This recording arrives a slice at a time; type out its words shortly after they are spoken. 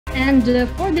And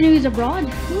for the news abroad,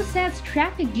 who says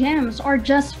traffic jams are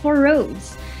just for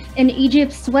roads? In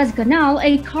Egypt's Suez Canal,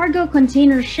 a cargo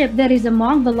container ship that is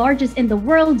among the largest in the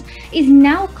world is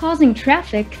now causing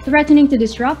traffic, threatening to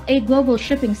disrupt a global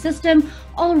shipping system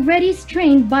already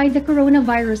strained by the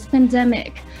coronavirus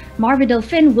pandemic. Marvi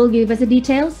Delfin will give us the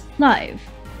details live.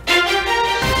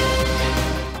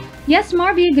 Yes,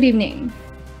 Marvi, good evening.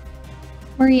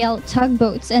 Mariel,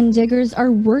 tugboats and diggers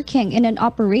are working in an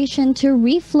operation to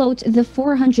refloat the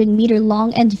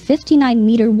 400-meter-long and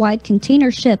 59-meter-wide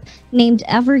container ship named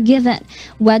Ever Given,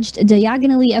 wedged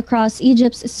diagonally across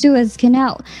Egypt's Suez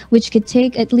Canal, which could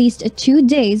take at least 2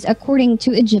 days, according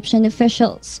to Egyptian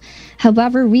officials.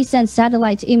 However, recent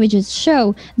satellite images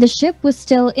show the ship was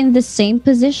still in the same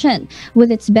position,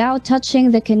 with its bow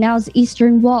touching the canal's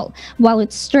eastern wall, while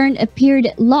its stern appeared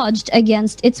lodged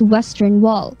against its western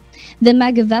wall. The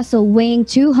mega vessel, weighing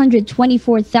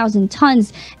 224,000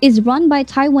 tons, is run by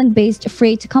Taiwan-based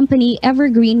freight company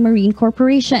Evergreen Marine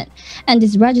Corporation and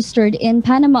is registered in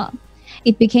Panama.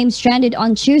 It became stranded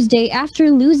on Tuesday after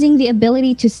losing the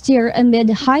ability to steer amid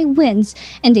high winds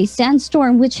and a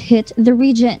sandstorm which hit the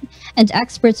region. And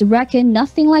experts reckon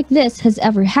nothing like this has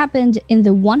ever happened in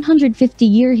the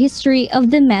 150-year history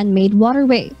of the man-made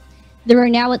waterway. There are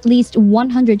now at least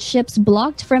 100 ships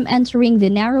blocked from entering the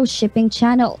narrow shipping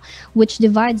channel, which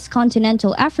divides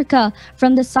continental Africa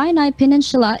from the Sinai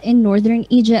Peninsula in northern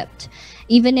Egypt.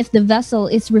 Even if the vessel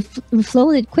is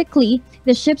refloated quickly,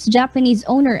 the ship's Japanese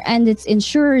owner and its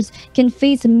insurers can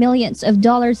face millions of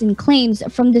dollars in claims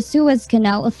from the Suez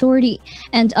Canal Authority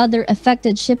and other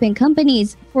affected shipping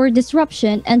companies for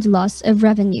disruption and loss of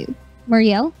revenue.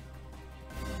 Mariel?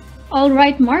 All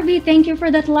right, Marvi, thank you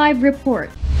for that live report.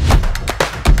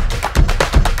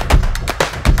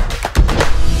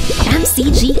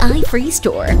 MCGI Free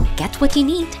Store. Get what you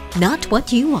need, not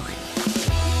what you want.